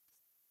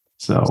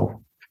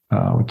 So,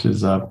 which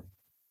is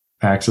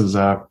acts as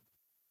a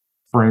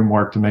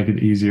framework to make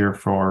it easier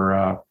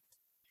for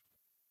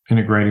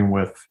integrating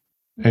with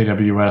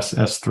AWS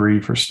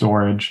S3 for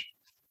storage.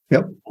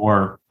 Yep.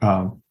 Or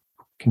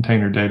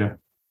container data.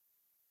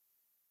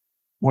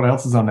 What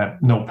else is on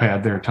that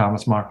notepad there,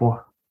 Thomas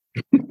Makwa?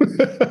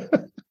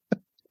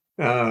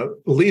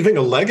 Leaving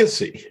a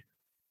legacy.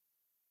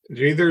 Did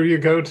either of you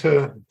go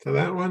to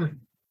that one?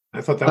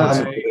 I thought that was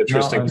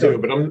interesting too,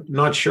 but I'm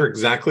not sure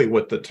exactly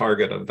what the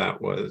target of that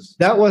was.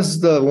 That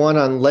was the one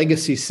on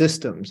legacy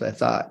systems, I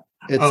thought.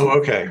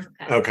 Okay.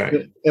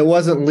 It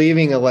wasn't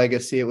leaving a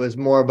legacy. It was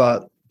more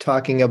about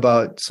talking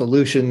about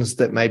solutions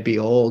that might be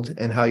old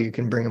and how you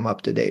can bring them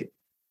up to date.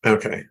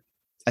 Okay.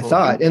 I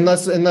thought,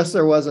 unless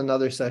there was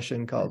another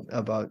session called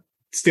about.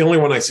 It's the only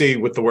one I see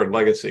with the word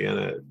legacy in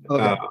it.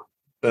 Okay.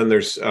 Then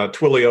there's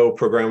Twilio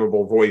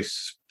programmable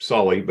voice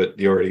Sully, but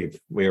we already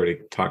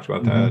talked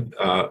about that.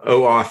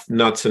 OAuth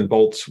nuts and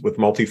bolts with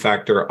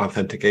multi-factor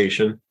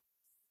authentication.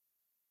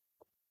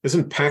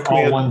 Isn't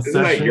Pac-Man?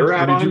 Isn't that your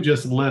add-on? Or did you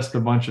just list a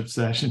bunch of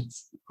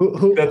sessions?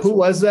 Who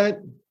was that?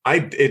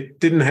 It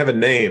didn't have a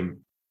name.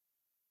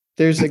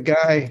 There's a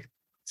guy. Let's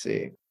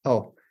see.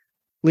 Oh,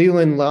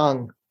 Leland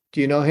Long.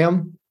 Do you know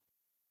him?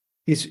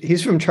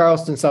 He's from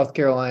Charleston, South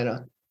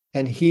Carolina,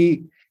 and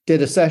he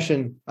did a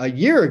session a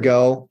year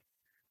ago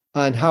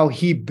on how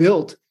he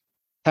built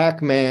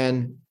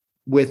Pac-Man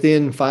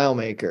within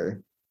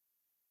FileMaker,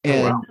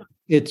 and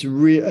it's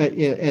real.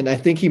 And I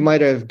think he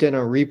might have done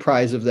a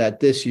reprise of that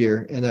this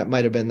year, and that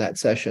might have been that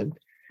session.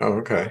 Oh,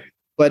 okay.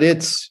 But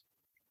it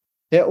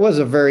was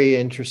a very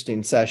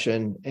interesting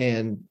session,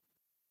 and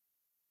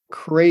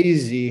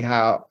crazy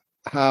how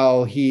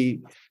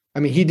he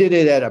did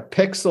it at a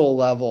pixel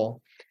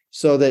level,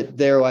 so that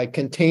they're like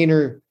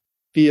container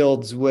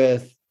fields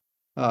with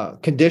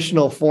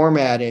conditional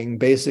formatting,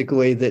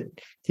 basically,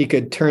 that he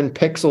could turn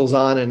pixels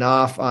on and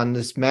off on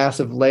this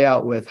massive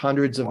layout with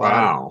hundreds of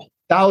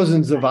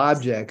thousands of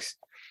objects.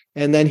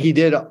 And then he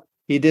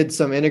did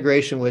some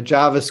integration with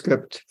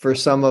JavaScript for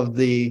some of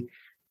the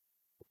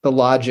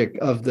logic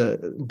of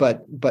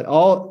but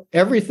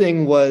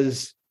everything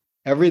was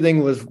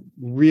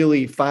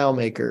really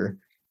FileMaker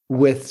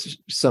with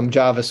some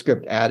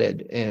JavaScript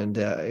added. And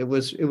it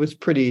was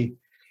pretty,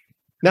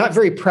 not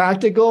very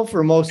practical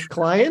for most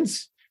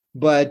clients,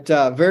 but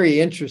very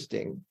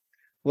interesting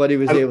what he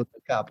was able to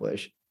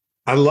accomplish.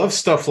 I love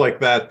stuff like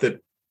that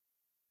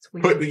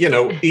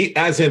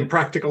as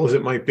impractical as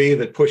it might be,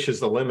 that pushes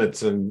the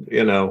limits. And,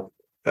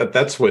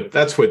 that's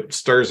what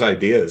stirs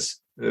ideas.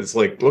 It's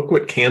like, look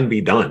what can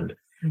be done,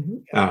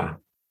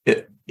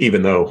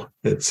 even though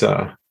it's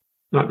not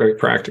very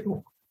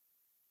practical.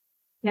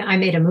 Yeah, I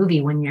made a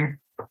movie one year.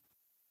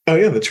 Oh,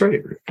 yeah, that's right.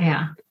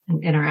 Yeah,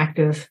 an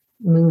interactive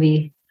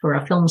movie for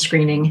a film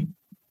screening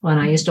when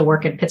I used to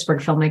work at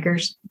Pittsburgh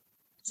Filmmakers.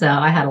 So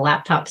I had a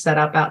laptop set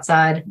up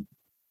outside,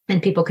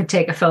 and people could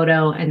take a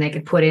photo and they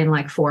could put in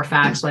like 4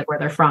 facts, like where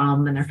they're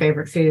from and their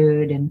favorite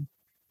food.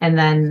 And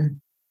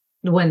then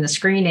when the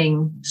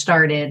screening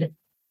started,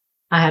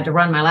 I had to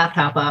run my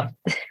laptop up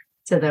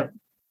to the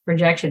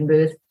projection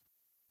booth.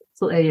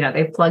 So,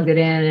 they plugged it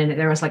in, and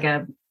there was like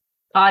a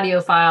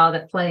audio file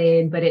that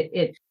played, but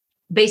it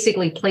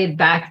basically played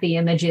back the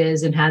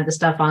images and had the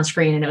stuff on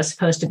screen. And it was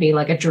supposed to be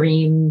like a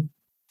dream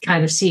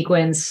kind of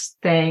sequence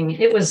thing.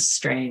 It was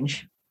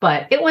strange,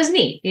 but it was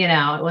neat. It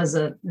was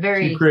a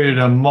very... You created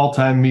a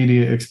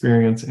multimedia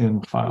experience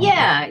in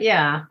FileMaker.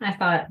 Yeah. I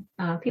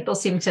thought people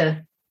seem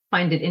to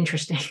find it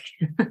interesting.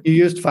 You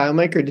used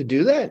FileMaker to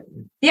do that?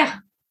 Yeah.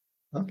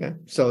 Okay.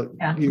 So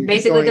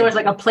basically there was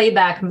like a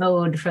playback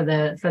mode for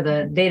the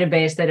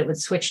database that it would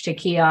switch to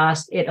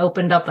kiosk. It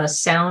opened up a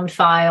sound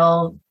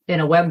file in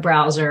a web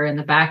browser in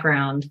the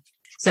background.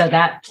 So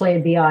that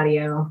played the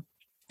audio,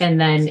 and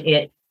then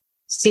it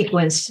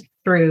sequenced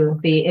through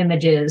the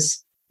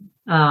images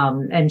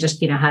and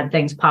just, had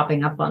things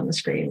popping up on the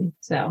screen.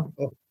 So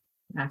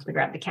I have to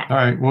grab the cat. All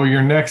right. Well,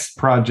 your next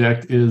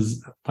project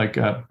is like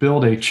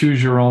build a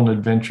choose your own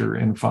adventure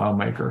in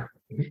FileMaker.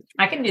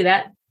 I can do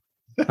that.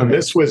 And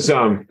this was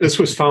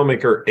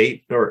FileMaker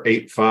 8 or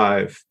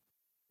 8.5.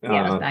 Yeah,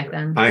 it was back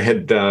then. I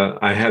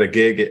had a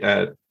gig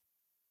at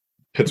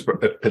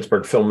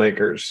Pittsburgh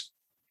Filmmakers,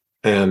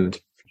 and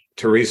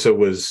Teresa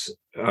was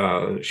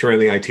she ran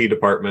the IT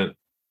department,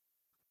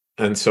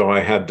 and so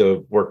I had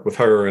to work with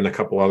her and a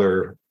couple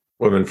other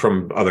women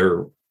from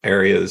other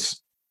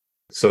areas.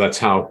 So that's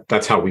how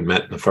we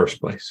met in the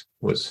first place.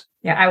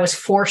 I was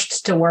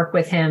forced to work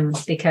with him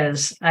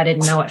because I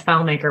didn't know what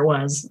FileMaker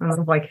was. I was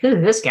like, who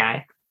is this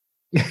guy?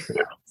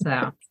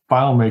 So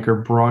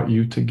FileMaker brought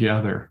you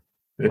together.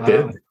 It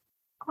did.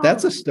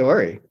 That's a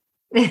story.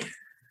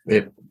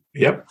 Yep.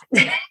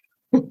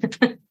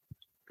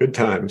 Good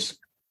times.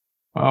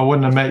 I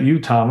wouldn't have met you,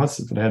 Thomas,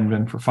 if it hadn't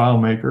been for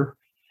FileMaker.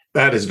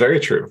 That is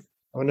very true.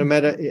 I wouldn't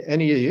have met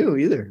any of you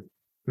either.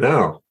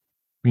 No.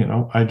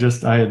 I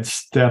had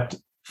stepped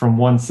from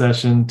one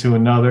session to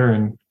another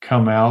and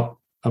come out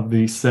of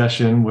the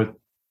session with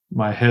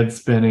my head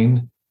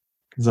spinning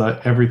because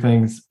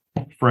everything's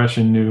fresh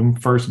and new.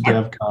 First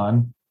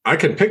DevCon. I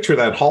can picture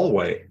that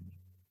hallway.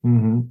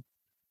 Mm-hmm.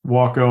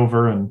 Walk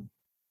over and,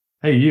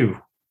 hey, you.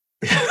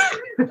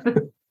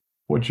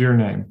 What's your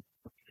name?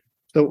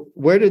 So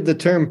where did the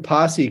term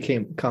posse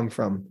come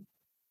from?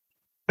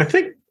 I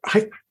think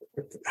did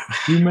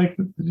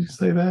you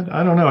say that?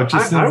 I don't know. It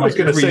just I was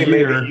going to say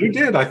year, maybe you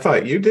did. I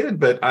thought you did,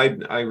 but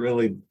I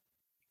really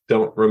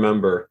don't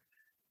remember.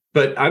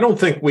 But I don't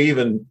think we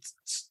even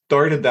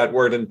started that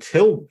word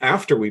until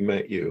after we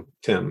met you,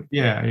 Tim.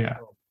 Yeah. It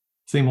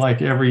seemed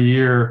like every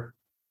year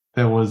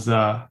there was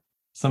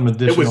some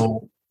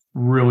additional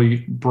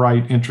really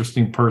bright,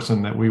 interesting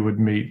person that we would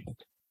meet.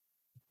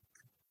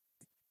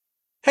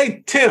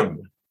 Hey,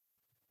 Tim.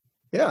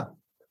 Yeah.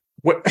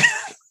 What?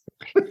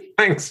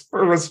 Thanks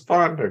for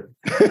responding.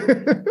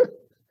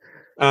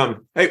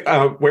 Hey,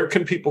 where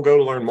can people go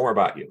to learn more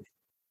about you?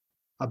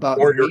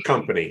 Or your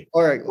company?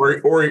 All right.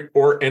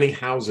 Or any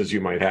houses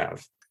you might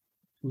have.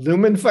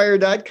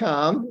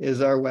 Lumenfire.com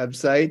is our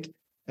website.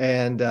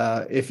 And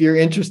if you're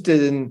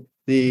interested in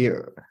the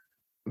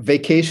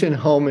vacation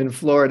home in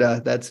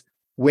Florida, that's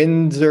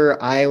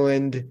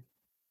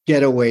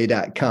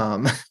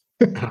WindsorIslandGetaway.com.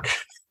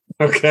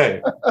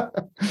 Okay. All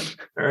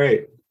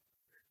right.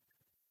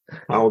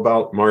 How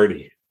about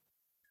Marty?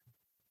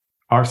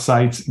 Our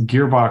site's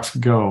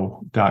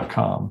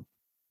gearboxgo.com.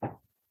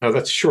 Oh,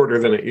 that's shorter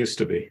than it used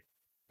to be.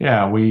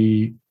 Yeah,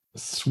 we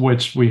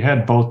switched. We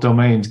had both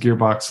domains,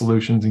 Gearbox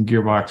Solutions and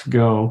Gearbox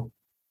Go.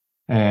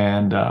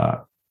 And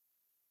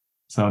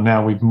so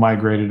now we've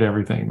migrated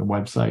everything, the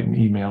website and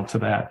email to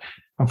that.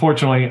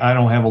 Unfortunately, I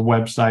don't have a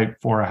website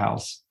for a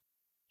house.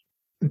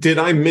 Did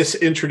I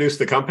misintroduce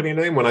the company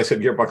name when I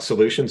said Gearbox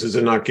Solutions? Is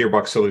it not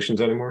Gearbox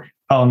Solutions anymore?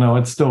 Oh, no,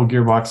 it's still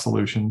Gearbox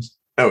Solutions.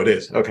 Oh, it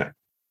is. Okay.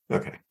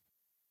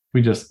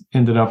 We just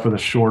ended up with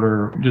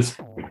just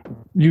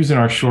using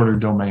our shorter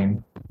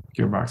domain,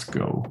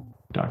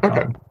 gearboxgo.com.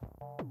 Okay.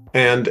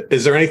 And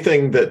is there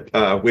anything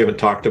that we haven't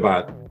talked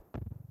about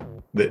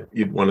that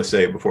you'd want to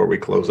say before we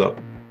close up?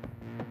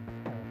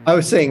 I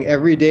was saying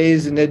every day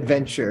is an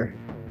adventure,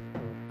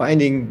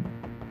 finding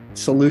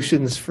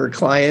solutions for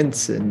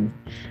clients, and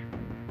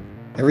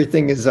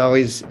everything is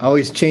always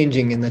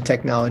changing in the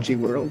technology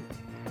world.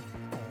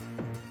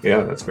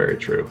 Yeah, that's very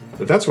true.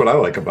 But that's what I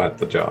like about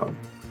the job.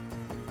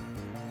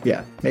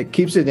 Yeah, it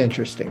keeps it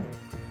interesting.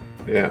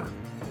 Yeah.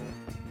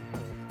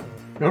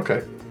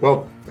 Okay.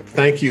 Well,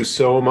 thank you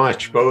so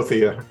much, both of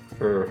you,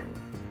 for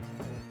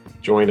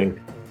joining.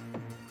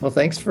 Well,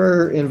 thanks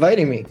for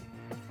inviting me.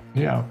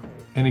 Yeah,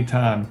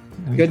 anytime.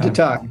 Good to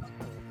talk.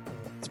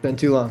 It's been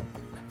too long.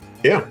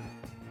 Yeah.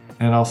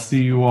 And I'll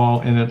see you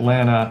all in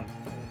Atlanta,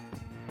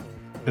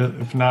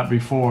 if not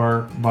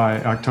before,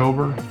 by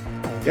October.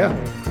 Yeah.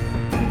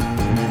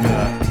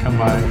 Come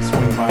by,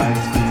 swing by,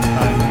 spend some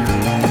time here.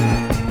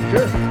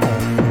 Sure.